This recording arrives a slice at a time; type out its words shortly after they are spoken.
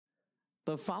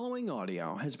The following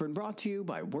audio has been brought to you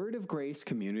by Word of Grace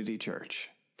Community Church.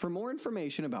 For more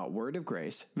information about Word of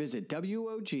Grace, visit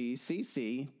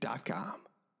wogcc.com.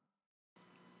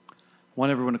 I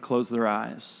want everyone to close their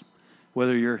eyes.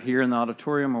 Whether you're here in the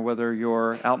auditorium or whether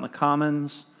you're out in the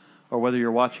commons or whether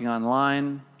you're watching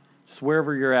online, just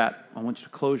wherever you're at, I want you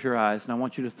to close your eyes and I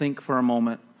want you to think for a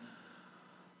moment.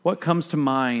 What comes to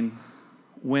mind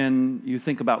when you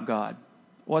think about God?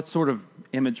 What sort of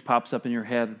image pops up in your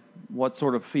head? What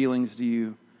sort of feelings do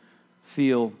you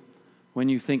feel when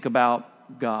you think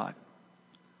about God?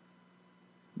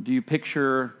 Do you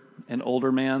picture an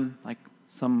older man, like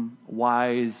some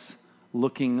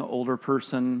wise-looking older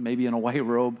person, maybe in a white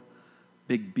robe,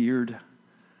 big beard?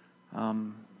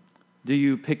 Do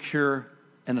you picture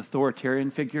an authoritarian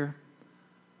figure?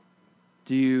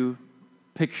 Do you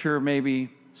picture maybe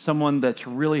someone that's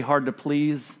really hard to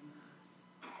please?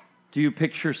 Do you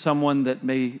picture someone that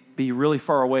may be really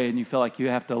far away and you feel like you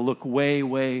have to look way,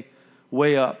 way,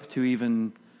 way up to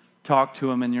even talk to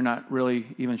him and you're not really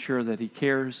even sure that he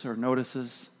cares or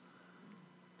notices?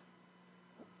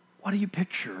 What do you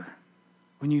picture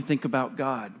when you think about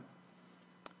God?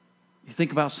 You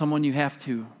think about someone you have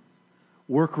to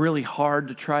work really hard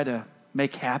to try to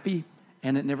make happy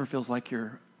and it never feels like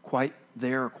you're quite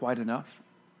there or quite enough?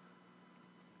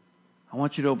 I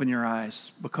want you to open your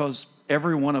eyes because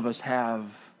every one of us have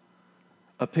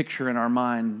a picture in our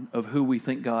mind of who we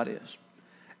think God is.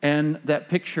 And that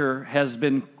picture has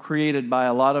been created by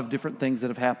a lot of different things that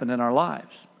have happened in our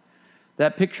lives.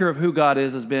 That picture of who God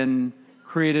is has been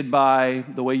created by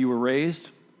the way you were raised,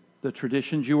 the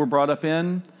traditions you were brought up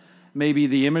in, maybe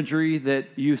the imagery that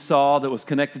you saw that was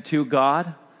connected to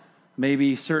God,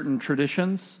 maybe certain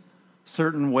traditions,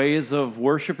 certain ways of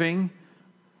worshiping,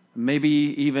 maybe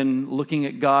even looking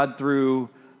at God through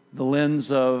the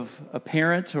lens of a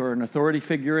parent or an authority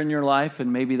figure in your life,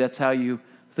 and maybe that's how you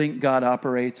think God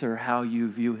operates or how you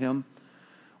view Him.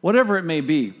 Whatever it may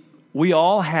be, we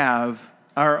all have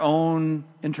our own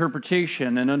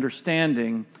interpretation and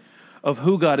understanding of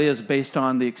who God is based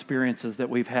on the experiences that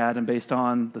we've had and based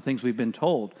on the things we've been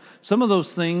told. Some of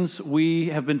those things we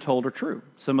have been told are true.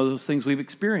 Some of those things we've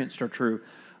experienced are true.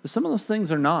 But some of those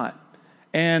things are not.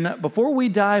 And before we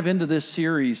dive into this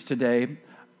series today,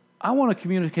 I want to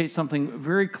communicate something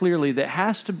very clearly that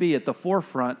has to be at the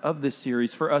forefront of this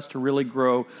series for us to really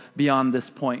grow beyond this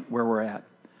point where we're at.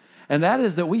 And that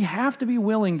is that we have to be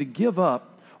willing to give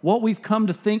up what we've come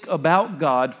to think about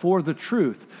God for the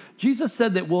truth. Jesus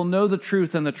said that we'll know the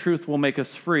truth and the truth will make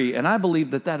us free. And I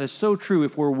believe that that is so true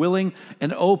if we're willing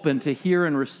and open to hear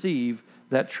and receive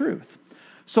that truth.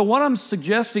 So what I'm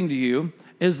suggesting to you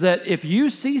is that if you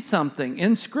see something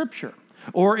in Scripture,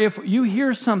 or if you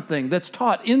hear something that's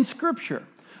taught in Scripture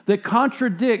that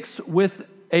contradicts with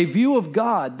a view of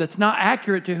God that's not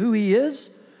accurate to who He is,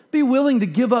 be willing to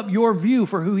give up your view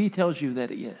for who He tells you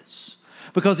that He is.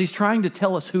 Because He's trying to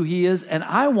tell us who He is, and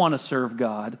I want to serve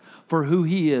God for who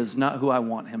He is, not who I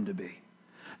want Him to be.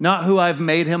 Not who I've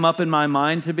made Him up in my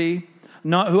mind to be,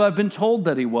 not who I've been told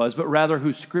that He was, but rather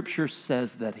who Scripture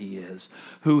says that He is,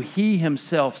 who He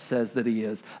Himself says that He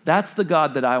is. That's the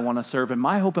God that I want to serve. And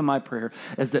my hope and my prayer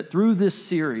is that through this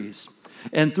series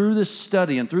and through this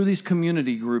study and through these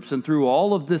community groups and through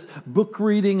all of this book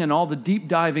reading and all the deep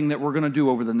diving that we're going to do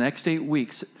over the next 8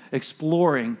 weeks,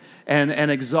 exploring and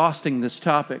exhausting this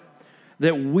topic,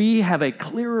 that we have a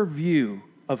clearer view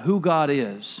of who God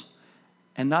is,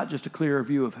 and not just a clearer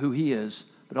view of who He is,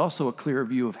 but also a clearer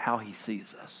view of how He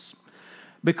sees us.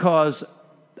 Because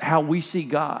how we see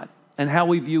God and how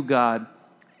we view God,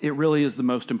 it really is the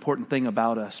most important thing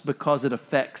about us because it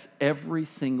affects every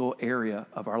single area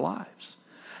of our lives.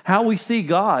 How we see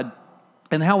God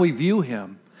and how we view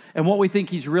Him and what we think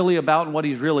He's really about and what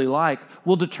He's really like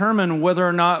will determine whether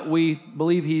or not we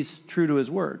believe He's true to His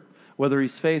word, whether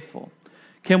He's faithful.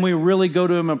 Can we really go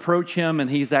to Him, approach Him, and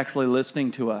He's actually listening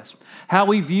to us? How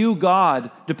we view God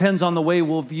depends on the way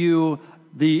we'll view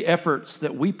the efforts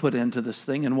that we put into this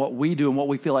thing and what we do and what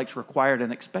we feel like is required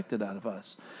and expected out of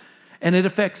us. And it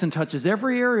affects and touches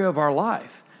every area of our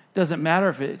life. It doesn't matter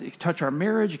if it can touch our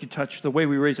marriage, it can touch the way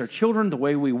we raise our children, the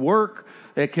way we work,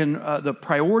 it can the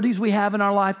priorities we have in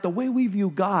our life, the way we view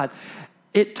God.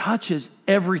 It touches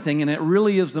everything, and it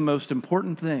really is the most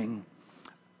important thing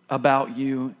about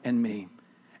you and me.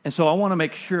 And so I want to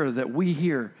make sure that we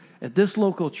here at this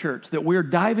local church, that we're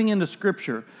diving into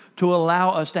Scripture to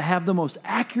allow us to have the most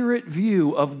accurate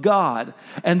view of God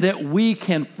and that we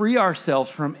can free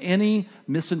ourselves from any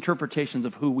misinterpretations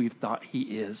of who we've thought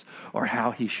He is or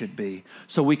how He should be.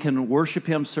 So we can worship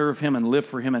Him, serve Him, and live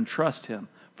for Him and trust Him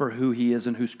for who He is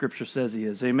and who Scripture says He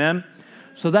is. Amen?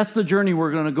 So that's the journey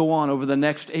we're going to go on over the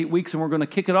next 8 weeks, and we're going to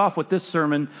kick it off with this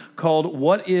sermon called,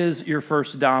 What is Your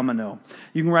First Domino?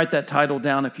 You can write that title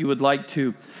down if you would like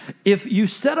to. If you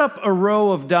set up a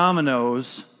row of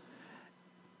dominoes,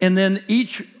 and then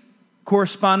each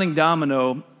corresponding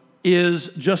domino is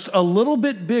just a little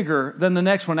bit bigger than the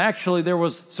next one. Actually, there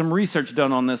was some research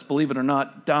done on this, believe it or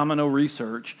not, domino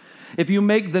research. If you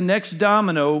make the next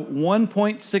domino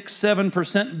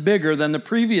 1.67% bigger than the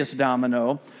previous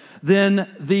domino, then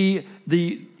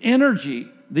the energy,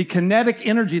 the kinetic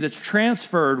energy that's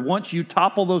transferred once you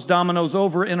topple those dominoes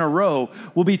over in a row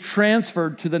will be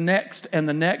transferred to the next and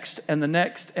the next and the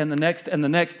next and the next and the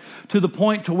next, to the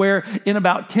point to where in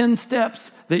about 10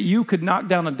 steps that you could knock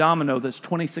down a domino that's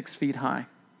 26 feet high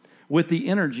with the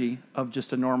energy of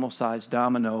just a normal-sized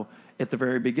domino at the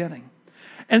very beginning.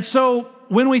 And so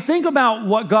when we think about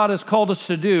what God has called us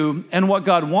to do and what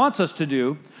God wants us to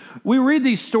do, we read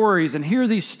these stories and hear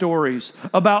these stories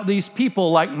about these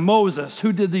people like Moses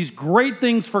who did these great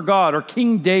things for God, or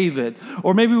King David,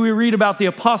 or maybe we read about the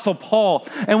Apostle Paul,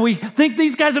 and we think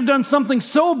these guys have done something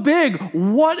so big.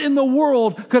 What in the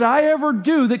world could I ever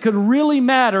do that could really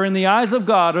matter in the eyes of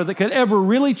God, or that could ever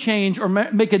really change or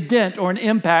make a dent or an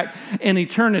impact in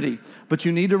eternity? But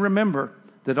you need to remember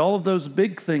that all of those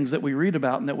big things that we read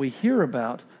about and that we hear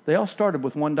about, they all started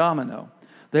with one domino.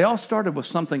 They all started with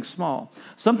something small,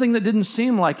 something that didn't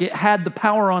seem like it had the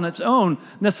power on its own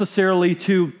necessarily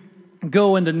to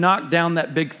go and to knock down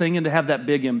that big thing and to have that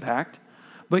big impact.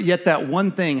 But yet that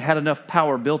one thing had enough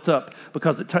power built up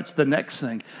because it touched the next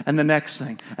thing and the next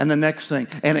thing and the next thing.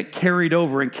 And it carried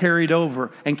over and carried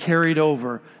over and carried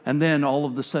over. And then all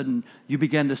of a sudden you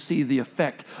began to see the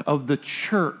effect of the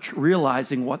church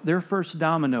realizing what their first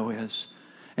domino is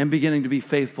and beginning to be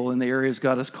faithful in the areas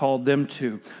God has called them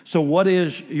to. So what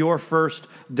is your first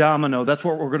domino? That's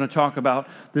what we're going to talk about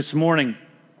this morning.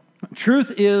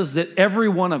 Truth is that every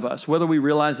one of us, whether we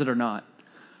realize it or not,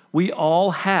 we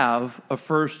all have a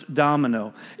first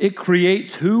domino. It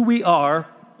creates who we are,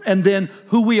 and then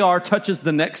who we are touches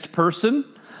the next person,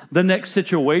 the next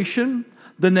situation,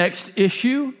 the next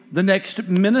issue, the next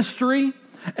ministry.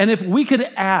 And if we could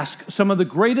ask some of the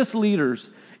greatest leaders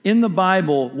in the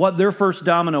Bible what their first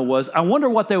domino was, I wonder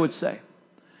what they would say.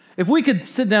 If we could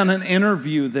sit down and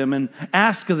interview them and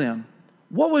ask them,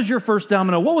 what was your first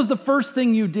domino? What was the first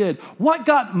thing you did? What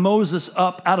got Moses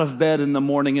up out of bed in the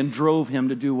morning and drove him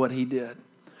to do what he did?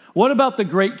 What about the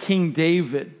great King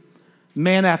David,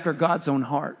 man after God's own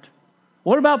heart?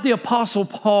 What about the Apostle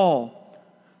Paul,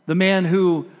 the man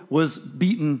who was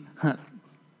beaten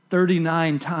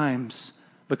 39 times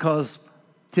because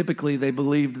typically they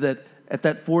believed that at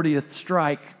that 40th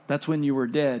strike, that's when you were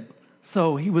dead.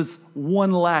 So he was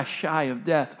one last shy of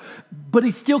death, but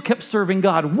he still kept serving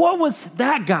God. What was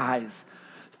that guy's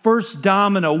first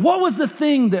domino? What was the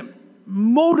thing that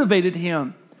motivated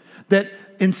him, that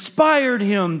inspired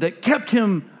him, that kept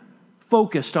him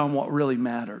focused on what really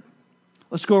mattered?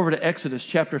 Let's go over to Exodus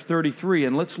chapter 33,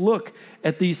 and let's look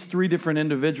at these three different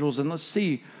individuals, and let's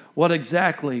see what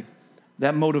exactly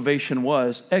that motivation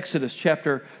was. Exodus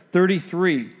chapter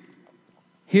 33.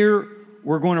 Here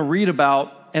we're going to read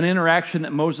about an interaction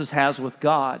that Moses has with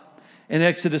God. In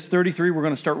Exodus 33, we're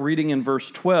going to start reading in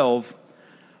verse 12,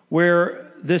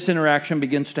 where this interaction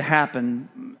begins to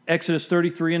happen. Exodus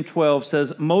 33 and 12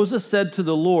 says, Moses said to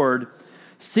the Lord,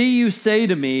 "See, you say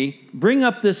to me, bring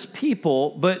up this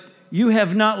people, but you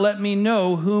have not let me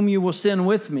know whom you will send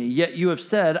with me. Yet you have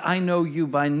said, I know you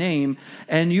by name,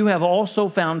 and you have also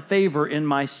found favor in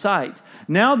my sight.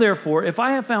 Now, therefore, if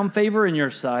I have found favor in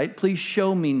your sight, please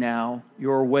show me now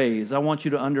your ways." I want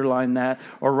you to underline that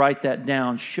or write that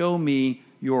down. Show me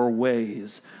your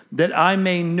ways, that I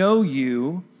may know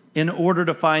you in order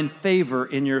to find favor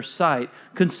in your sight.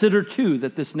 Consider, too,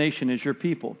 that this nation is your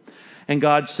people. And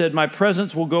God said, "My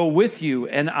presence will go with you,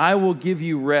 and I will give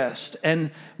you rest."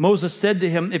 And Moses said to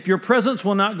him, "If your presence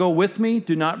will not go with me,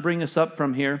 do not bring us up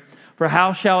from here. For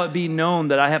how shall it be known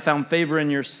that I have found favor in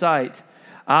your sight,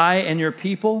 I and your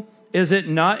people? Is it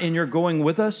not in your going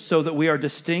with us, so that we are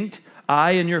distinct,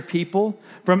 I and your people,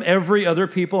 from every other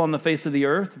people on the face of the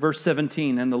earth?" Verse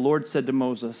 17, and the Lord said to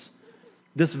Moses,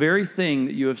 "This very thing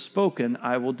that you have spoken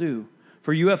I will do,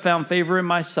 for you have found favor in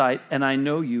my sight, and I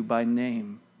know you by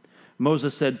name."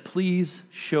 Moses said, "Please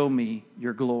show me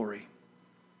your glory."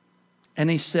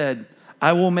 And he said,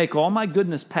 "I will make all my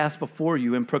goodness pass before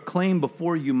you and proclaim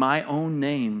before you my own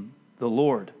name, the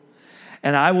Lord.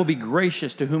 And I will be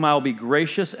gracious to whom I will be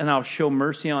gracious, and I'll show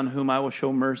mercy on whom I will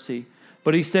show mercy."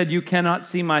 But he said, "You cannot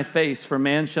see my face, for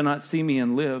man shall not see me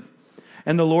and live."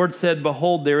 And the Lord said,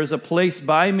 behold, there is a place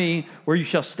by me where you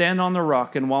shall stand on the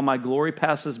rock, and while my glory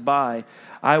passes by,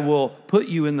 I will put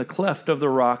you in the cleft of the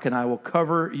rock, and I will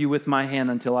cover you with my hand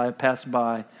until I have passed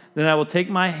by. Then I will take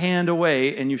my hand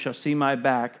away, and you shall see my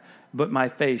back, but my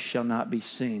face shall not be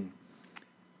seen.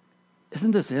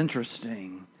 Isn't this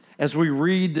interesting? As we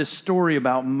read this story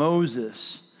about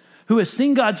Moses, who has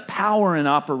seen God's power in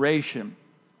operation.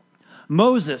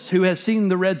 Moses, who has seen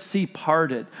the Red Sea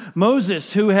parted.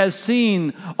 Moses, who has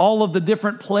seen all of the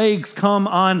different plagues come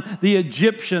on the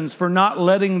Egyptians for not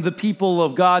letting the people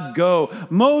of God go.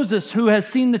 Moses, who has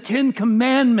seen the 10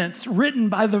 Commandments written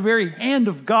by the very hand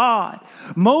of God.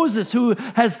 Moses, who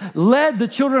has led the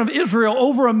children of Israel,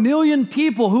 over 1 million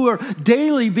people who are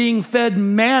daily being fed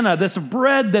manna, this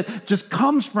bread that just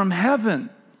comes from heaven.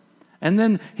 And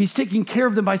then he's taking care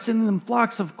of them by sending them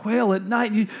flocks of quail at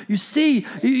night. You see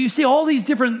all these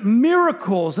different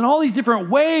miracles and all these different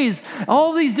ways,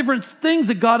 all these different things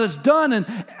that God has done. And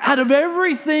out of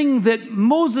everything that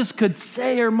Moses could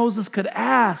say or Moses could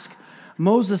ask,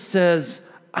 Moses says,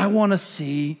 I want to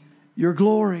see your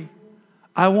glory.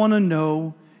 I want to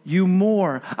know you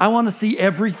more. I want to see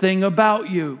everything about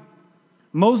you.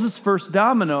 Moses' first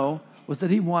domino was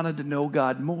that he wanted to know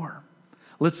God more.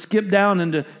 Let's skip down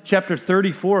into chapter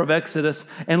 34 of Exodus,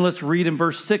 and let's read in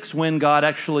verse 6 when God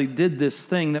actually did this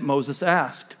thing that Moses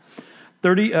asked.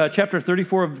 Chapter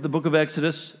 34 of the book of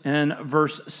Exodus, and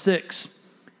verse 6.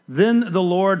 Then the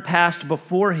Lord passed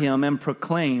before him and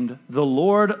proclaimed, the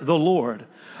Lord,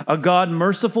 a God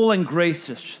merciful and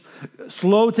gracious,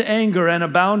 slow to anger and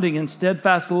abounding in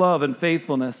steadfast love and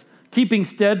faithfulness, keeping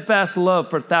steadfast love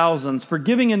for thousands,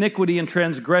 forgiving iniquity and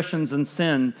transgressions and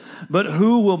sin, but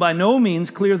who will by no means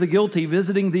clear the guilty,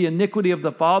 visiting the iniquity of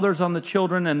the fathers on the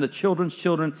children and the children's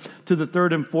children to the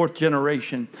third and fourth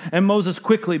generation. And Moses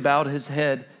quickly bowed his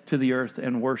head to the earth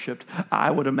and worshiped.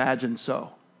 I would imagine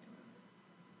so.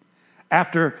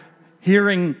 After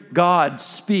hearing God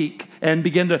speak and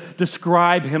begin to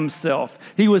describe himself,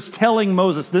 he was telling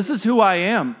Moses, this is who I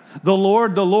am, the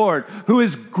Lord, who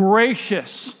is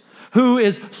gracious, who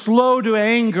is slow to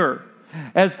anger.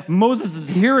 As Moses is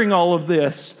hearing all of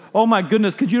this, oh my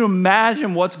goodness, could you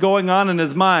imagine what's going on in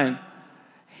his mind?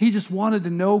 He just wanted to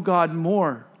know God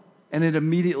more, and it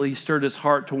immediately stirred his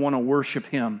heart to want to worship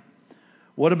him.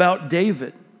 What about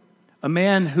David? A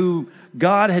man who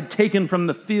God had taken from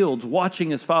the fields, watching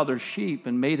his father's sheep,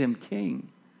 and made him king.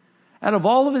 Out of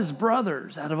all of his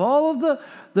brothers, out of all of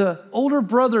the older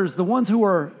brothers, the ones who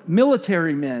were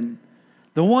military men,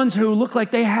 the ones who looked like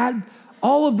they had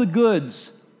all of the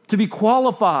goods to be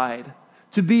qualified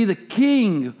to be the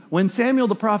king. When Samuel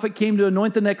the prophet came to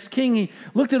anoint the next king, he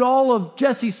looked at all of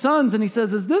Jesse's sons and he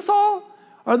says, is this all?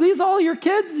 Are these all your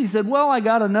kids? He said, well, I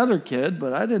got another kid,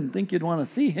 but I didn't think you'd want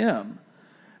to see him.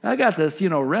 I got this,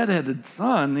 redheaded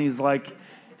son. He's like,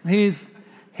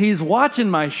 he's watching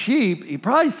my sheep. He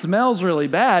probably smells really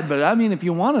bad, but if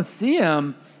you want to see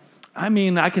him,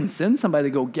 I can send somebody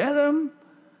to go get him.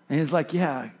 And he's like,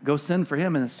 yeah, go send for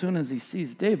him. And as soon as he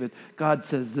sees David, God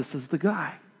says, this is the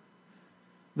guy.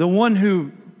 The one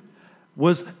who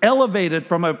was elevated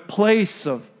from a place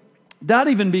of not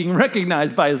even being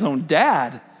recognized by his own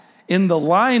dad in the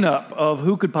lineup of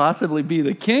who could possibly be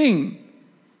the king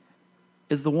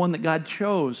is the one that God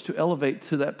chose to elevate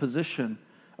to that position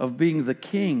of being the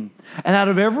king. And out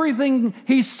of everything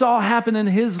he saw happen in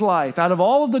his life, out of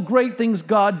all of the great things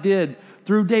God did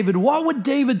through David, what would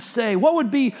David say? What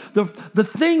would be the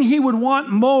thing he would want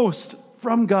most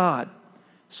from God?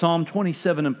 Psalm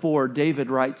 27:4, David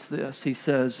writes this. He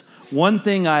says, one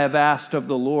thing I have asked of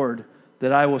the Lord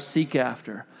that I will seek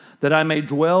after, that I may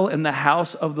dwell in the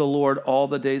house of the Lord all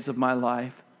the days of my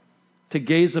life, to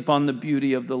gaze upon the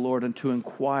beauty of the Lord and to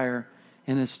inquire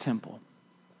in his temple.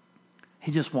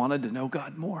 He just wanted to know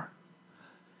God more.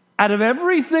 Out of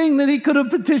everything that he could have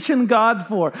petitioned God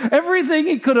for, everything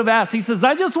he could have asked, he says,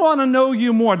 I just want to know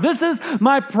you more. This is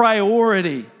my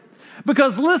priority.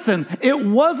 Because listen, it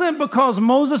wasn't because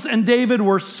Moses and David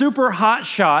were super hot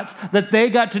shots that they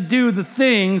got to do the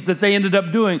things that they ended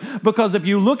up doing. Because if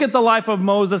you look at the life of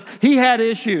Moses, he had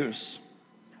issues.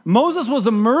 Moses was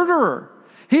a murderer.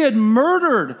 He had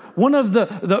murdered one of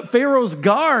the Pharaoh's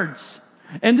guards.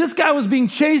 And this guy was being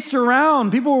chased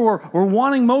around. People were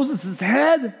wanting Moses'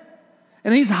 head.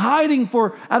 And he's hiding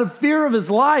out of fear of his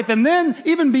life. And then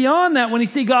even beyond that, when he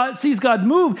sees God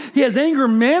move, he has anger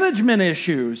management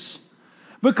issues.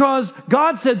 Because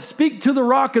God said, speak to the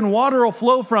rock and water will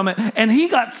flow from it. And he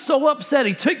got so upset,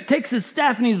 he takes his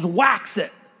staff and he just whacks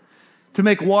it to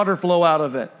make water flow out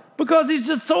of it. Because he's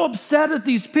just so upset at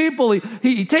these people.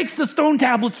 He takes the stone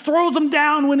tablets, throws them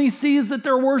down when he sees that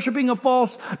they're worshiping a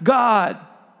false god.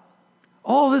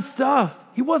 all this stuff.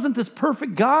 He wasn't this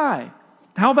perfect guy.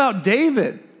 How about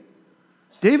David?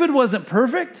 David wasn't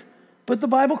perfect, but the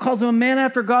Bible calls him a man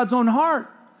after God's own heart.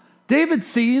 David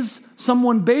sees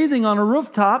someone bathing on a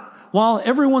rooftop while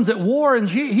everyone's at war, and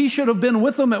he should have been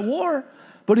with them at war,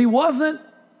 but he wasn't.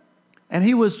 And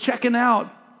he was checking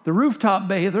out the rooftop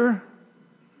bather,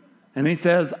 and he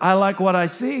says, I like what I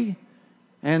see.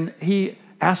 And he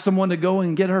asked someone to go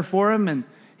and get her for him, and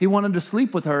he wanted to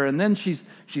sleep with her. And then she's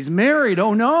married.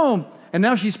 Oh, no. And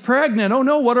now she's pregnant. Oh,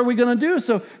 no, what are we going to do?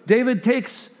 So David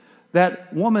takes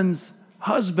that woman's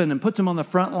husband and puts him on the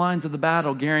front lines of the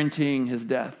battle, guaranteeing his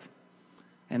death.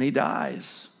 And he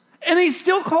dies. And he's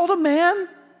still called a man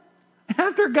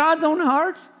after God's own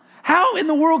heart? How in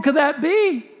the world could that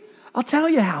be? I'll tell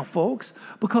you how, folks.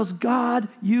 Because God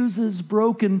uses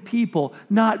broken people,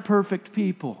 not perfect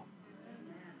people.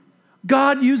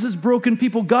 God uses broken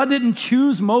people. God didn't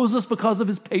choose Moses because of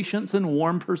his patience and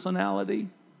warm personality.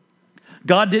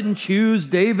 God didn't choose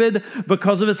David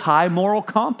because of his high moral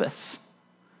compass.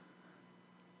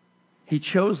 He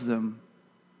chose them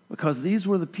because these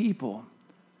were the people.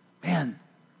 Man,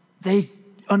 they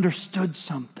understood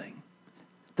something.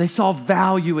 They saw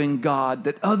value in God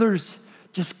that others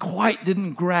just quite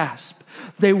didn't grasp.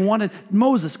 They wanted,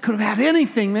 Moses could have had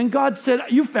anything. Then God said,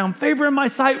 you found favor in my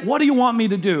sight. What do you want me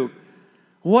to do?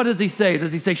 What does he say?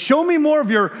 Does he say, show me more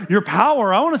of your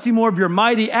power? I want to see more of your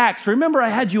mighty acts. Remember, I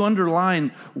had you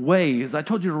underline ways. I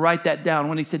told you to write that down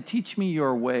when he said, teach me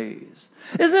your ways.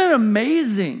 Isn't it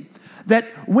amazing that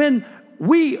when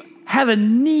we have a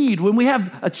need, when we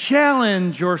have a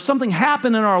challenge or something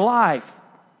happen in our life,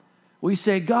 we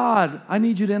say, God, I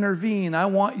need you to intervene. I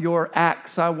want your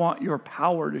acts. I want your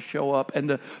power to show up and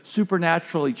to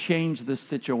supernaturally change this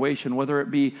situation, whether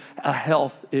it be a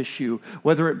health issue,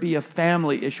 whether it be a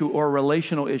family issue or a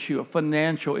relational issue, a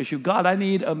financial issue. God, I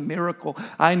need a miracle.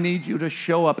 I need you to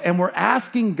show up. And we're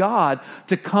asking God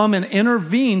to come and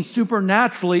intervene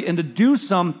supernaturally and to do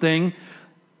something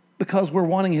because we're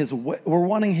wanting his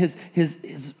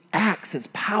acts, his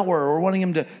power. We're wanting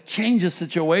him to change the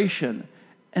situation.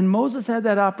 And Moses had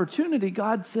that opportunity.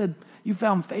 God said, you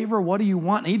found favor. What do you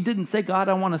want? And he didn't say, God,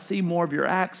 I want to see more of your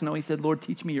acts. No, he said, Lord,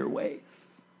 teach me your ways.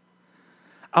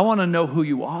 I want to know who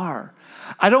you are.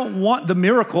 I don't want the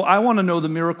miracle. I want to know the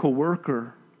miracle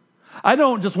worker. I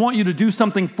don't just want you to do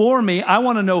something for me. I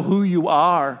want to know who you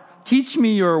are. Teach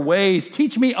me your ways.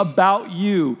 Teach me about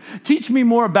you. Teach me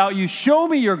more about you. Show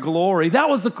me your glory. That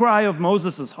was the cry of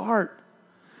Moses' heart.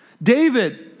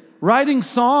 David, writing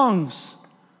songs,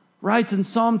 writes in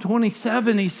Psalm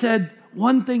 27, he said,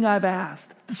 one thing I've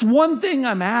asked. This one thing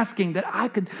I'm asking, that I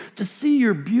could just see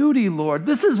your beauty, Lord.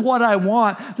 This is what I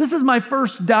want. This is my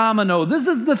first domino. This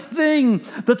is the thing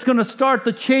that's going to start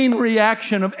the chain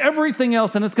reaction of everything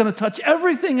else, and it's going to touch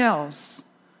everything else.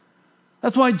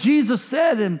 That's why Jesus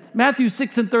said in Matthew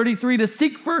 6:33 to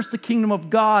seek first the kingdom of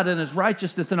God and his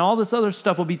righteousness, and all this other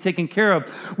stuff will be taken care of.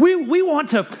 We want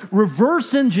to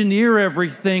reverse engineer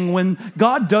everything when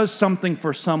God does something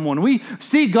for someone. We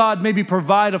see God maybe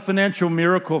provide a financial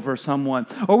miracle for someone,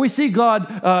 or we see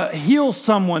God heal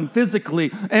someone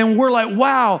physically, and we're like,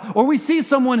 wow. Or we see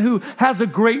someone who has a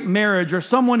great marriage, or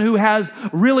someone who has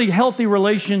really healthy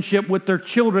relationship with their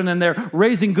children, and they're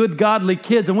raising good, godly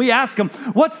kids, and we ask them,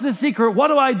 what's the secret? What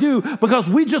do I do? Because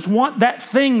we just want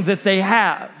that thing that they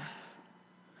have.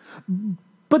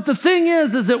 But the thing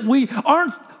is that we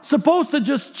aren't supposed to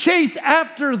just chase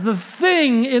after the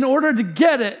thing in order to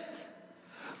get it.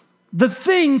 The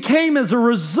thing came as a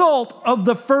result of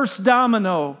the first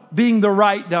domino being the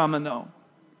right domino.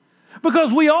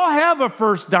 Because we all have a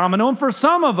first domino, and for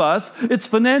some of us, it's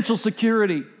financial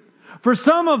security. For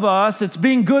some of us, it's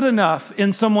being good enough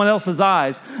in someone else's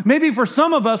eyes. Maybe for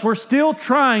some of us, we're still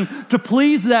trying to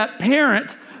please that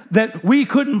parent that we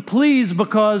couldn't please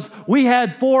because we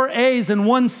had 4 A's and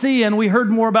 1 C, and we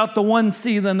heard more about the 1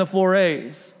 C than the 4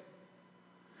 A's.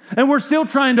 And we're still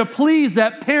trying to please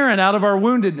that parent out of our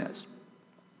woundedness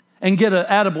and get an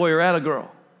attaboy or attagirl.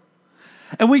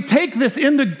 And we take this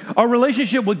into our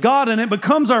relationship with God, and it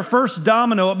becomes our first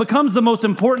domino. It becomes the most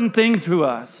important thing to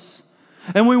us.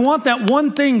 And we want that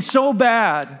one thing so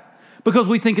bad because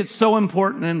we think it's so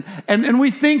important. And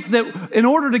we think that in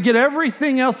order to get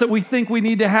everything else that we think we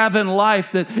need to have in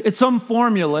life, that it's some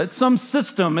formula, it's some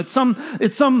system, it's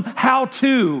some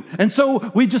how-to. And so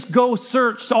we just go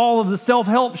search all of the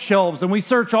self-help shelves, and we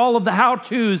search all of the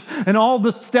how-tos and all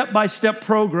the step-by-step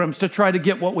programs to try to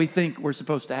get what we think we're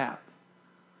supposed to have.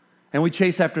 And we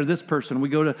chase after this person. We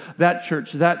go to that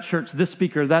church, this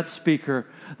speaker,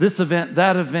 this event,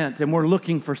 that event, and we're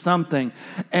looking for something.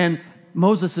 And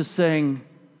Moses is saying,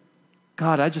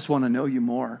 God, I just want to know you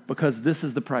more because this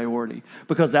is the priority.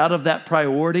 Because out of that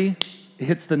priority, it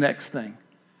hits the next thing.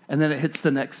 And then it hits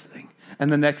the next thing and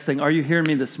the next thing. Are you hearing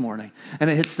me this morning? And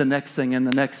it hits the next thing and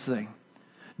the next thing.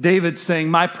 David's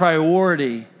saying, my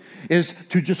priority is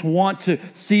to just want to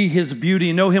see his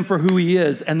beauty, know him for who he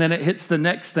is, and then it hits the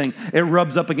next thing. It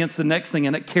rubs up against the next thing,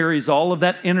 and it carries all of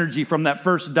that energy from that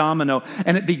first domino,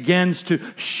 and it begins to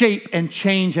shape and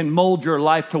change and mold your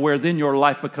life to where then your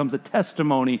life becomes a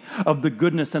testimony of the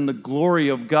goodness and the glory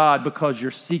of God because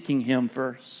you're seeking him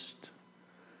first.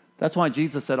 That's why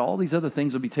Jesus said all these other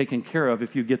things will be taken care of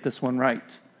if you get this one right.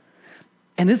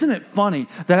 And isn't it funny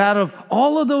that out of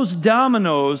all of those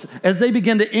dominoes, as they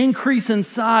begin to increase in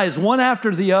size, one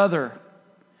after the other,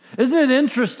 isn't it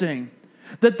interesting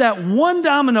that that one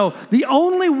domino, the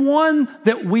only one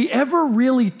that we ever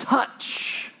really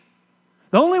touch,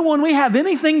 the only one we have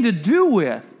anything to do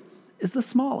with, is the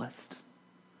smallest.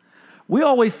 We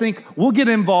always think we'll get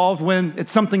involved when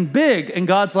it's something big, and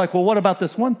God's like, well, what about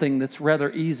this one thing that's rather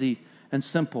easy and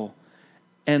simple?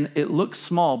 And it looks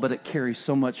small, but it carries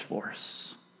so much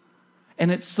force.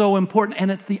 And it's so important,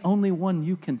 and it's the only one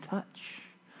you can touch.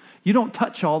 You don't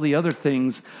touch all the other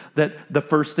things that the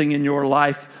first thing in your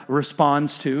life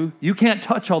responds to. You can't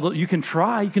touch all the, you can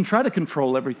try to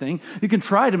control everything. You can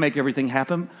try to make everything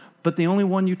happen, but the only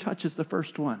one you touch is the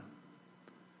first one.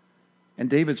 And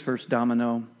David's first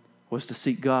domino was to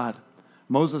seek God.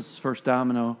 Moses' first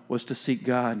domino was to seek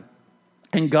God.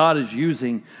 And God is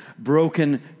using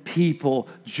broken people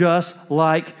just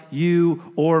like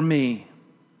you or me.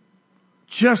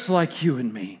 Just like you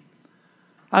and me.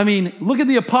 I mean, look at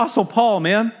the Apostle Paul,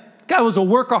 man. Guy was a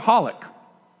workaholic.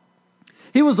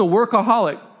 He was a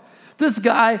workaholic. This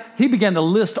guy, he began to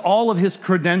list all of his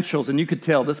credentials, and you could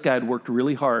tell this guy had worked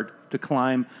really hard to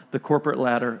climb the corporate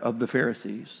ladder of the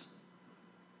Pharisees.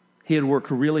 He had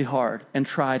worked really hard and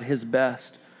tried his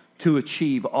best to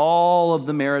achieve all of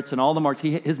the merits and all the marks.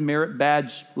 His merit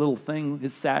badge little thing,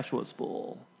 his sash was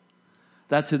full.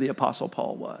 That's who the Apostle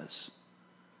Paul was.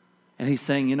 And he's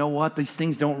saying, you know what? These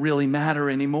things don't really matter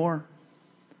anymore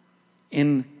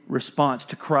in response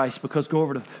to Christ. Because go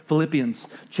over to Philippians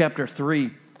chapter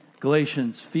 3,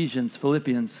 Galatians, Ephesians,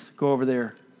 Philippians. Go over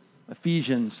there.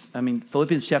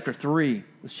 Philippians chapter 3.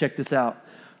 Let's check this out.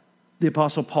 The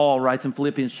Apostle Paul writes in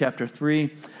Philippians chapter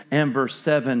 3 and verse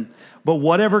 7, but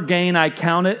whatever gain I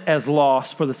count it as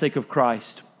loss for the sake of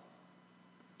Christ.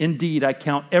 Indeed, I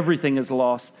count everything as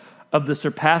loss of the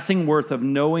surpassing worth of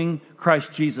knowing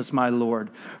Christ Jesus my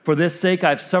Lord. For this sake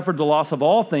I've suffered the loss of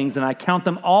all things, and I count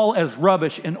them all as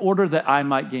rubbish in order that I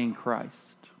might gain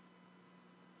Christ.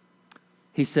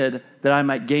 He said that I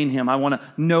might gain him. I want to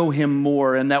know him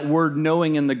more. And that word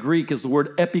knowing in the Greek is the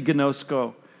word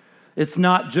epiginosko. It's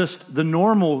not just the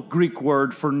normal Greek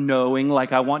word for knowing,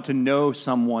 like I want to know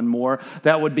someone more.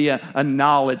 That would be a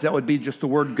knowledge. That would be just the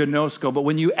word gnosko. But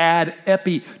when you add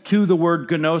epi to the word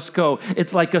gnosko,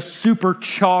 it's like a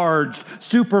supercharged,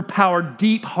 superpowered,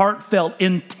 deep, heartfelt,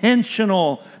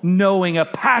 intentional knowing, a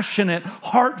passionate,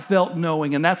 heartfelt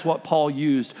knowing. And that's what Paul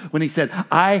used when he said,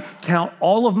 I count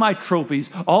all of my trophies,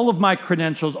 all of my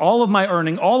credentials, all of my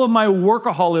earning, all of my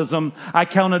workaholism, I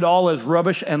count it all as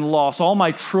rubbish and loss. All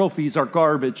my trophies are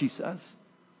garbage, he says.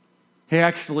 He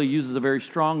actually uses a very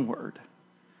strong word.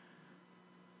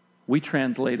 We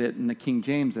translate it in the King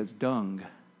James as dung,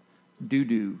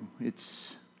 doo-doo.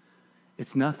 It's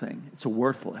nothing. It's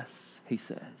worthless, he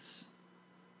says,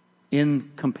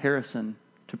 in comparison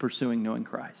to pursuing knowing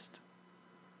Christ.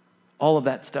 All of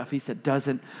that stuff, he said,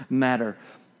 doesn't matter.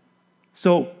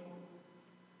 So,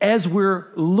 as we're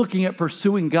looking at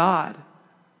pursuing God,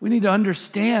 we need to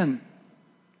understand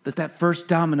that first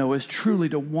domino is truly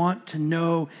to want to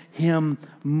know him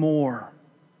more.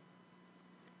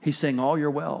 He's saying all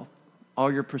your wealth,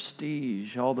 all your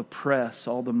prestige, all the press,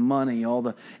 all the money, all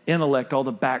the intellect, all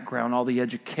the background, all the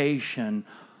education,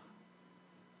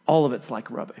 all of it's like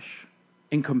rubbish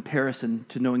in comparison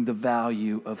to knowing the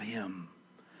value of him,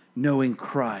 knowing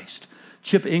Christ.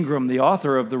 Chip Ingram, the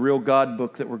author of the Real God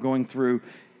book that we're going through,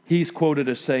 he's quoted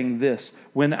as saying this,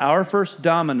 when our first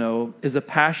domino is a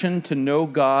passion to know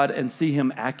God and see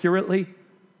him accurately,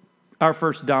 our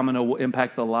first domino will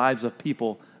impact the lives of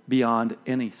people beyond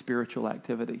any spiritual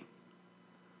activity.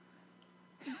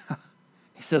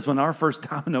 He says when our first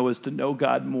domino is to know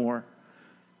God more,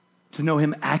 to know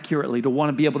him accurately, to want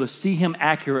to be able to see him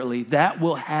accurately, that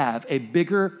will have a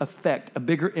bigger effect, a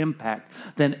bigger impact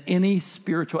than any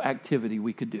spiritual activity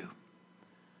we could do.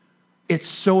 It's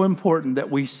so important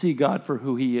that we see God for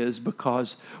who he is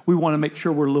because we want to make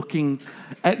sure we're looking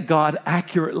at God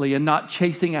accurately and not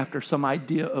chasing after some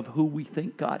idea of who we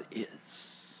think God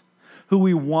is, who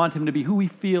we want him to be, who we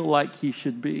feel like he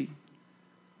should be.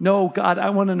 No, God,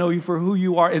 I want to know you for who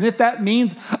you are. And if that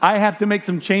means I have to make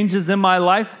some changes in my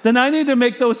life, then I need to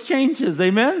make those changes.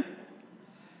 Amen?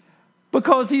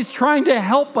 Because he's trying to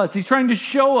help us. He's trying to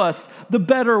show us the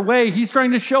better way. He's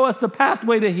trying to show us the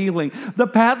pathway to healing, the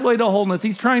pathway to wholeness.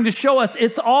 He's trying to show us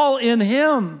it's all in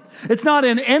him. It's not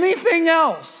in anything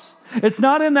else. It's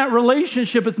not in that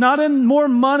relationship. It's not in more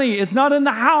money. It's not in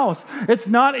the house. It's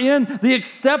not in the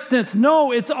acceptance.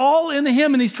 No, it's all in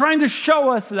him, and he's trying to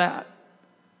show us that.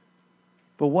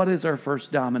 But what is our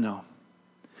first domino?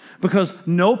 Because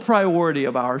no priority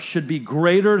of ours should be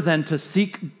greater than to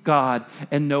seek God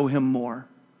and know him more.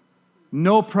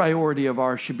 No priority of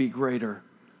ours should be greater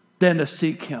than to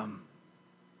seek him.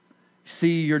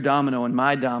 See your domino and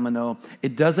my domino,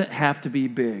 it doesn't have to be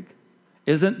big.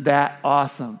 Isn't that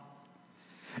awesome?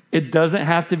 It doesn't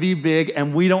have to be big,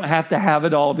 and we don't have to have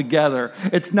it all together.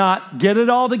 It's not get it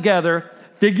all together,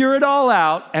 figure it all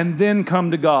out, and then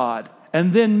come to God.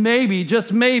 And then maybe,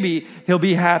 just maybe, he'll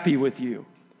be happy with you.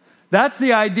 That's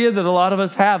the idea that a lot of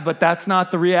us have, but that's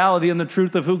not the reality and the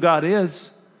truth of who God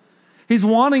is. He's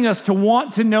wanting us to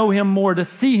want to know him more, to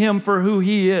see him for who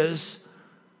he is.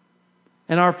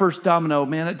 And our first domino,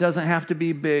 man, it doesn't have to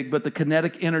be big, but the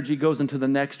kinetic energy goes into the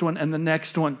next one and the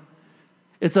next one.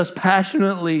 It's us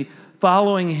passionately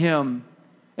following him.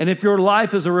 And if your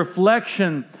life is a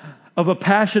reflection of a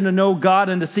passion to know God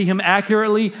and to see him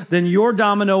accurately, then your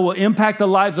domino will impact the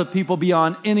lives of people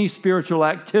beyond any spiritual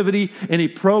activity, any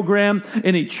program,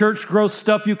 any church growth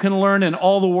stuff you can learn in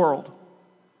all the world.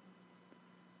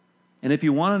 And if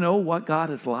you want to know what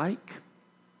God is like,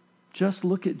 just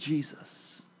look at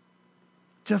Jesus.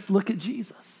 Just look at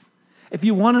Jesus. If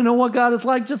you want to know what God is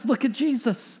like, just look at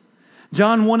Jesus.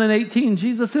 John 1:18,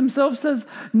 Jesus himself says,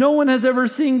 no one has ever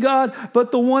seen God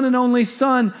but the one and only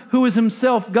Son, who is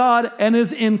himself God and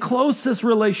is in closest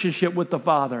relationship with the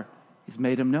Father. He's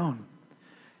made him known.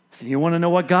 So you want to know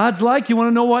what God's like? You want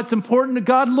to know what's important to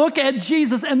God? Look at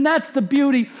Jesus. And that's the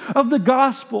beauty of the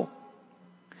gospel,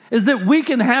 is that we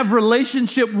can have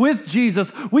relationship with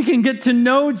Jesus. We can get to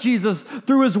know Jesus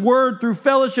through his word, through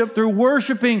fellowship, through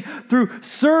worshiping, through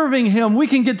serving him. We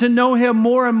can get to know him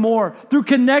more and more through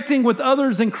connecting with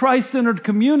others in Christ-centered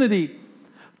community,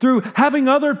 through having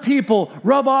other people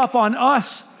rub off on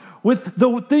us with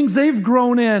the things they've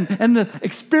grown in and the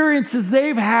experiences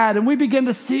they've had. And we begin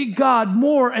to see God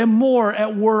more and more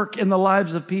at work in the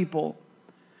lives of people.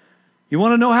 You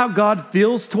want to know how God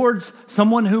feels towards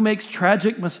someone who makes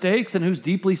tragic mistakes and who's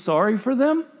deeply sorry for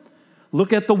them?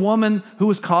 Look at the woman who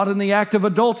was caught in the act of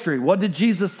adultery. What did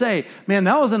Jesus say? Man,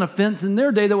 that was an offense in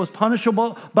their day that was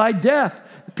punishable by death.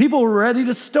 People were ready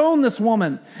to stone this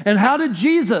woman. And how did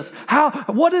Jesus?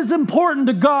 What is important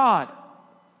to God?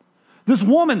 This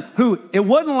woman who, it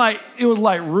was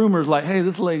like rumors like, hey,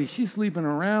 this lady, she's sleeping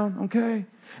around, okay?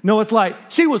 No, it's like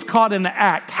she was caught in the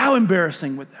act. How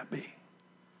embarrassing would that be?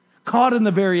 Caught in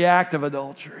the very act of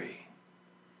adultery.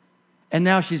 And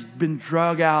now she's been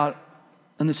dragged out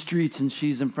on the streets, and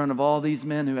she's in front of all these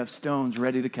men who have stones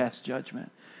ready to cast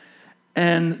judgment.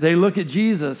 And they look at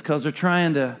Jesus because they're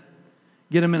trying to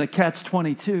get him in a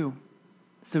catch-22.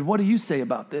 Said, what do you say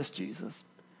about this, Jesus?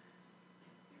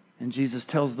 And Jesus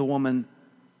tells the woman,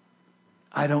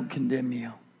 I don't condemn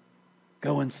you.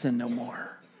 Go and sin no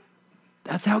more.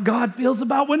 That's how God feels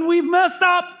about when we've messed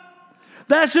up.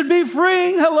 That should be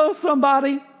freeing. Hello,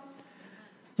 somebody.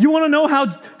 You want to know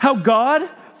how God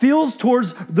feels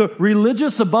towards the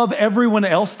religious above everyone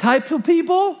else type of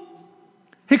people?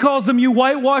 He calls them you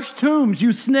whitewashed tombs,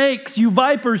 you snakes, you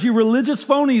vipers, you religious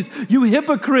phonies, you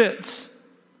hypocrites.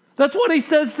 That's what he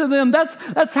says to them.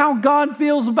 That's how God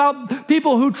feels about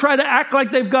people who try to act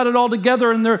like they've got it all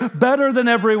together and they're better than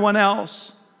everyone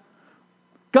else.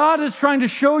 God is trying to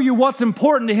show you what's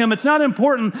important to him. It's not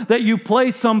important that you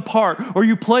play some part or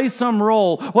you play some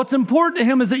role. What's important to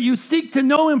him is that you seek to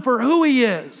know him for who he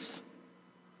is.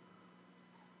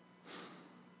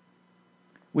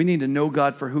 We need to know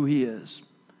God for who he is,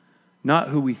 not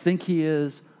who we think he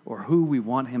is or who we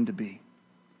want him to be.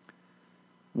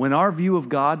 When our view of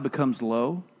God becomes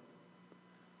low,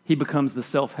 he becomes the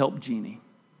self-help genie.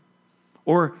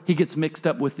 Or he gets mixed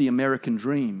up with the American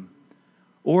dream.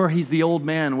 Or he's the old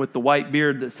man with the white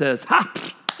beard that says,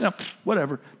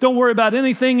 whatever. Don't worry about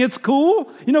anything. It's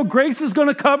cool. You know, grace is going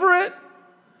to cover it.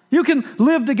 You can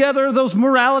live together those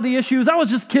morality issues. I was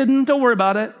just kidding. Don't worry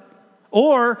about it.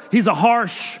 Or he's a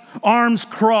harsh, arms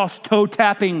crossed, toe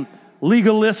tapping,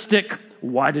 legalistic.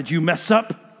 Why did you mess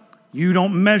up? You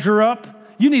don't measure up.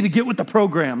 You need to get with the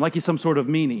program, like he's some sort of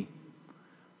meanie.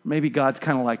 Maybe God's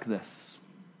kind of like this.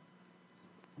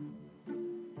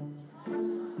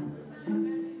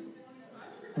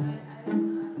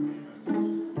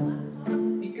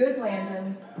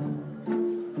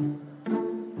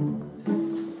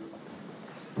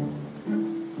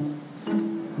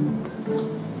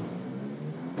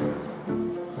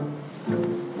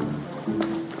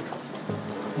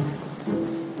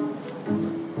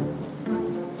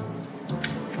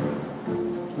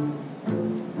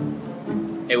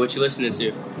 Hey, what you listening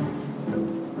to?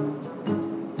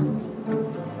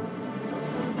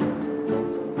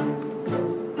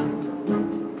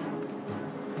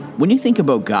 When you think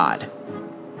about God,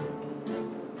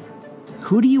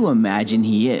 who do you imagine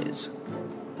he is?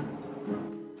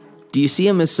 Do you see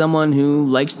him as someone who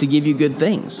likes to give you good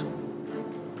things?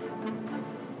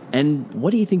 And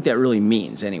what do you think that really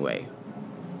means, anyway?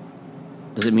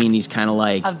 Does it mean he's kind of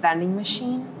like... A vending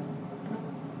machine?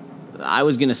 I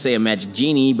was going to say a magic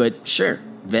genie, but sure,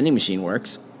 vending machine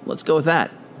works. Let's go with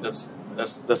that.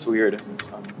 That's weird.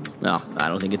 No, I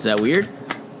don't think it's that weird.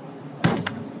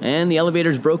 And the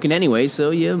elevator's broken anyway, so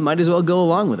you might as well go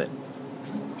along with it.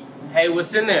 Hey,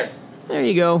 what's in there? There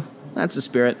you go. That's the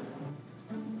spirit.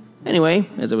 Anyway,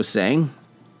 as I was saying,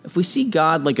 if we see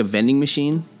God like a vending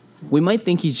machine, we might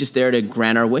think he's just there to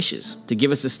grant our wishes, to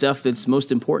give us the stuff that's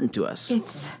most important to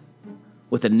us.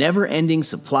 With a never-ending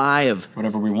supply of...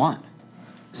 whatever we want.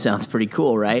 Sounds pretty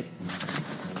cool, right?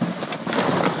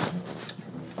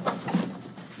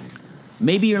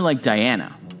 Maybe you're like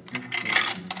Diana,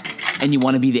 and you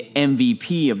want to be the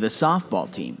MVP of the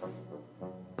softball team.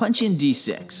 Punch in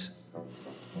D6.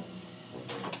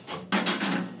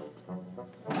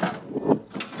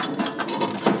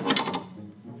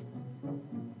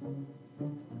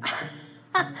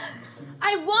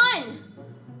 I won!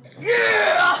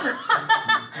 Yeah!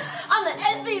 I'm the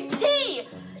MVP!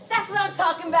 That's what I'm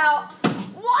talking about.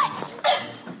 What?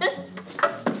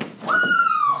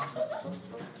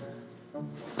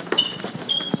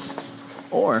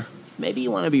 Or maybe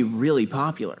you want to be really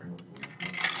popular.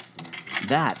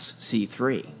 That's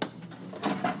C3.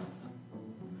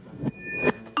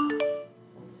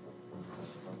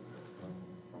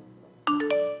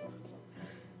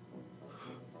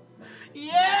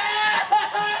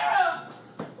 Yeah!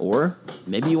 Or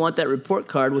maybe you want that report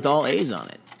card with all A's on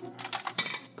it.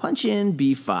 Punch in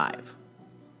B5.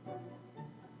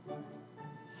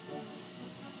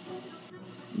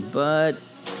 But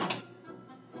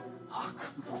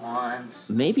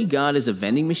maybe God as a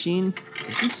vending machine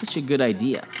isn't such a good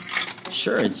idea.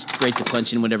 Sure, it's great to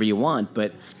punch in whatever you want,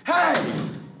 but hey!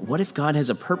 What if God has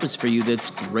a purpose for you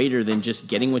that's greater than just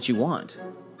getting what you want?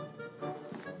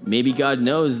 Maybe God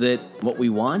knows that what we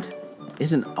want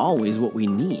isn't always what we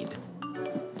need.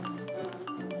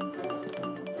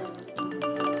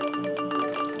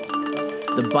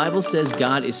 The Bible says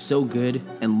God is so good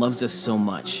and loves us so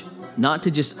much, not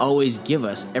to just always give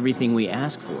us everything we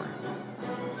ask for.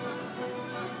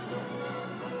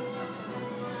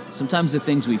 Sometimes the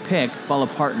things we pick fall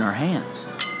apart in our hands.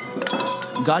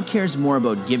 God cares more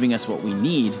about giving us what we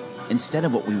need instead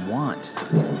of what we want.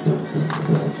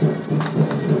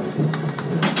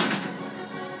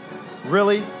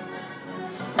 Really?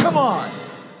 Come on!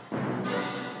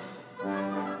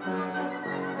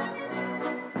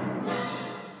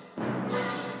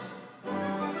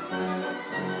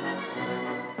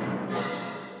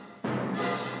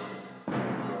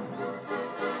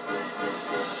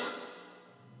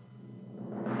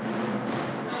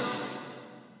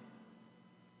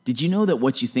 Did you know that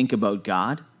what you think about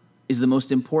God is the most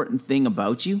important thing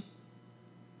about you?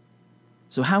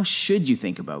 So how should you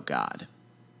think about God?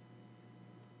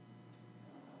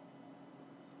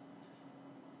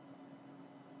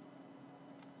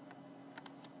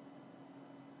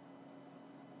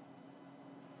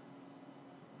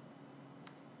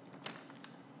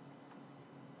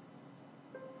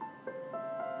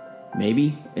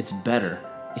 Maybe it's better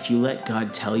if you let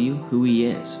God tell you who He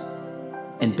is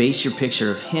and base your picture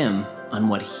of Him on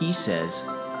what He says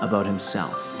about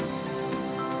Himself.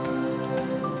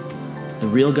 The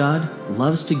real God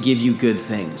loves to give you good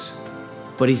things,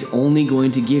 but He's only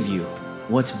going to give you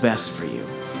what's best for you.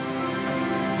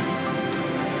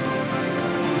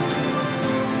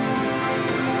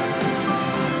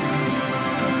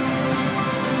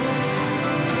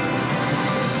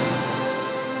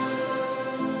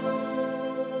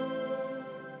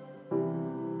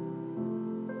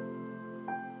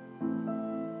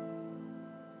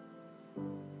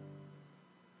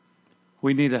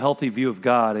 We need a healthy view of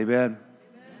God, amen?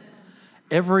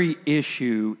 Every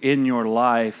issue in your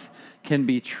life can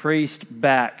be traced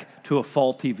back to a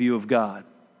faulty view of God.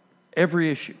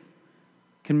 Every issue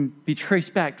can be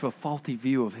traced back to a faulty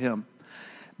view of Him.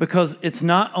 Because it's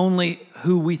not only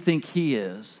who we think He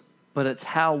is, but it's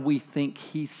how we think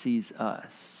He sees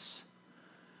us.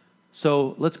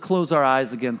 So let's close our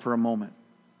eyes again for a moment.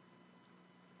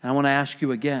 And I want to ask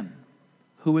you again,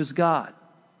 who is God?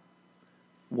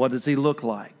 What does He look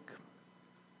like?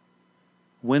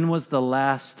 When was the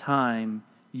last time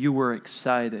you were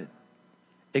excited,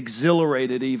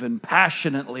 exhilarated even,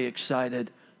 passionately excited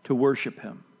to worship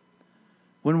Him?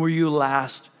 When were you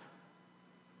last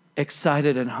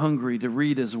excited and hungry to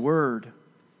read His Word?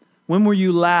 When were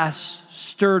you last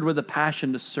stirred with a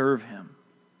passion to serve Him?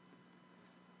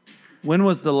 When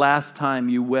was the last time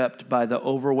you wept by the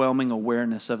overwhelming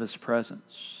awareness of His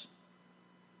presence?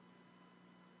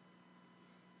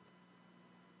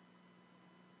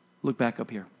 Look back up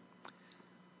here.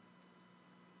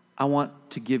 I want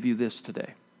to give you this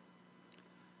today.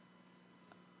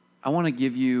 I want to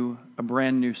give you a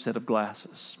brand new set of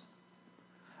glasses.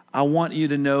 I want you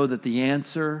to know that the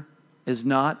answer is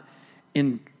not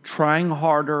in trying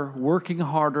harder, working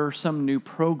harder, some new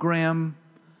program,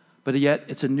 but yet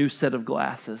it's a new set of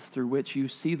glasses through which you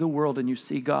see the world and you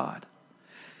see God.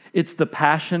 It's the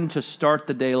passion to start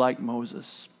the day like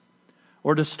Moses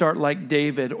or to start like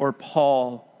David or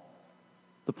Paul.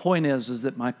 The point is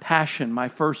that my passion, my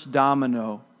first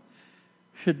domino,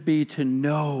 should be to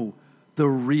know the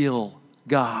real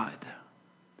God.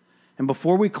 And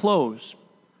before we close,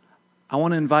 I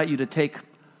want to invite you to take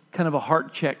kind of a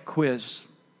heart check quiz.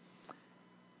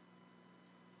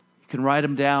 You can write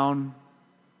them down.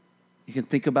 You can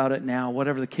think about it now,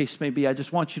 whatever the case may be. I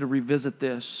just want you to revisit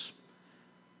this.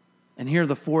 And here are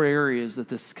the 4 areas that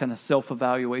this kind of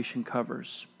self-evaluation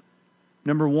covers.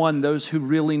 Number 1, those who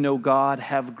really know God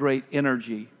have great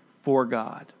energy for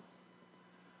God.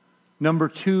 Number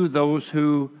 2, those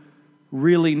who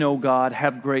really know God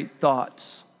have great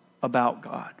thoughts about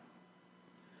God.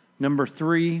 Number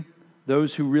 3,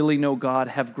 those who really know God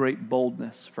have great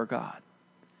boldness for God.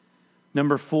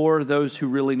 Number 4, those who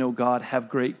really know God have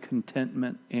great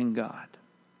contentment in God.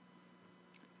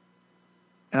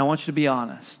 And I want you to be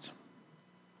honest.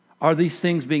 Are these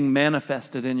things being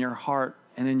manifested in your heart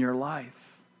and in your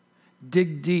life?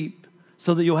 Dig deep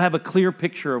so that you'll have a clear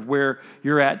picture of where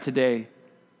you're at today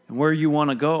and where you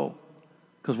want to go.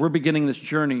 Because we're beginning this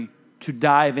journey to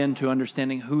dive into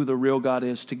understanding who the real God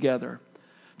is together.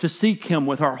 To seek Him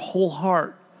with our whole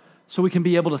heart so we can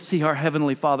be able to see our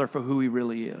Heavenly Father for who He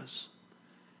really is.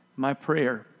 My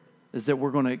prayer is that we're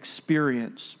going to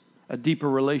experience a deeper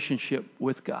relationship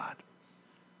with God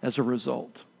as a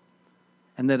result.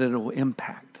 And that it will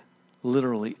impact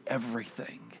literally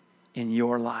everything in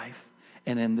your life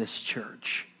and in this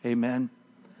church. Amen.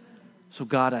 So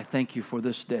God, I thank You for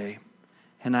this day.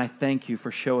 And I thank You for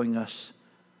showing us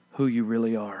who You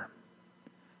really are.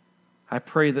 I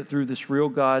pray that through this Real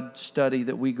God study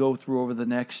that we go through over the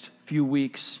next few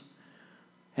weeks,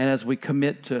 and as we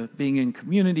commit to being in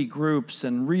community groups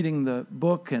and reading the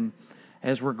book, and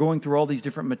as we're going through all these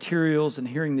different materials and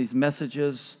hearing these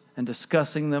messages and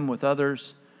discussing them with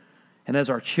others, and as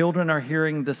our children are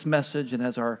hearing this message, and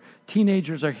as our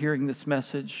teenagers are hearing this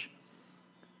message,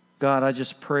 God, I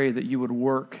just pray that You would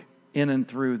work in and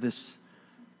through this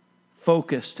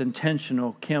focused,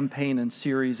 intentional campaign and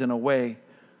series in a way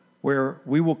where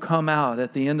we will come out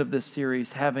at the end of this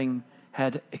series having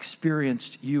had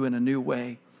experienced You in a new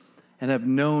way and have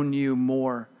known You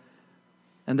more,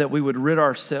 and that we would rid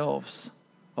ourselves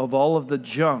of all of the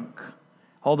junk,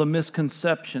 all the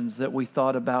misconceptions that we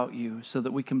thought about You, so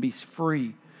that we can be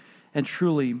free and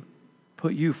truly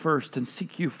put You first and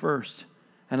seek You first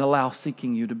and allow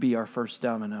seeking You to be our first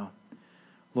domino.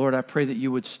 Lord, I pray that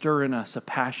You would stir in us a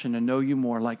passion to know You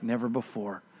more like never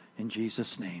before. In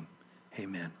Jesus' name,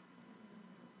 amen.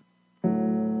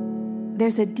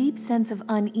 There's a deep sense of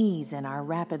unease in our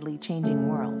rapidly changing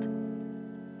world.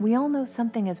 We all know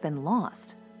something has been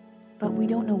lost, but we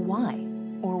don't know why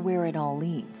or where it all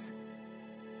leads.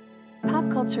 Pop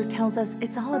culture tells us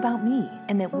it's all about me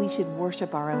and that we should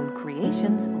worship our own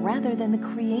creations rather than the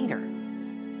Creator.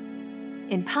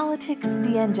 In politics,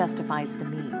 the end justifies the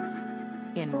means.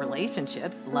 In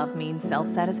relationships, love means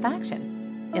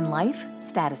self-satisfaction. In life,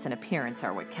 status and appearance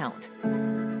are what count.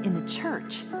 In the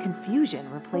church, confusion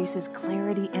replaces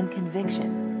clarity and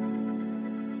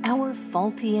conviction. Our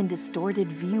faulty and distorted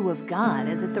view of God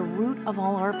is at the root of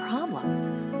all our problems.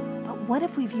 But what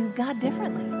if we view God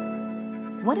differently?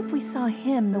 What if we saw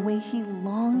Him the way He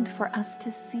longed for us to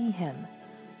see Him?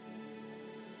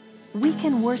 We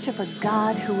can worship a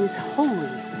God who is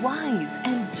holy, wise,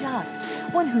 and just,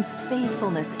 one whose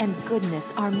faithfulness and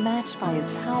goodness are matched by His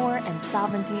power and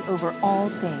sovereignty over all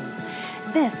things.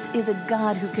 This is a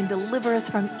God who can deliver us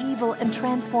from evil and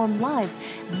transform lives.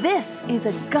 This is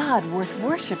a God worth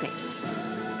worshiping.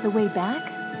 The way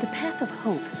back, the path of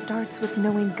hope starts with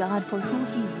knowing God for who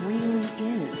He really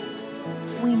is.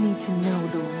 We need to know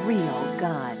the real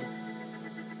God.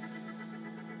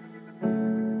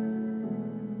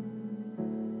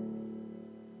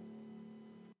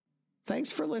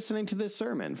 Thanks for listening to this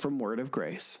sermon from Word of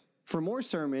Grace. For more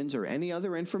sermons or any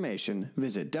other information,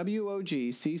 visit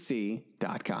WOGCC.com.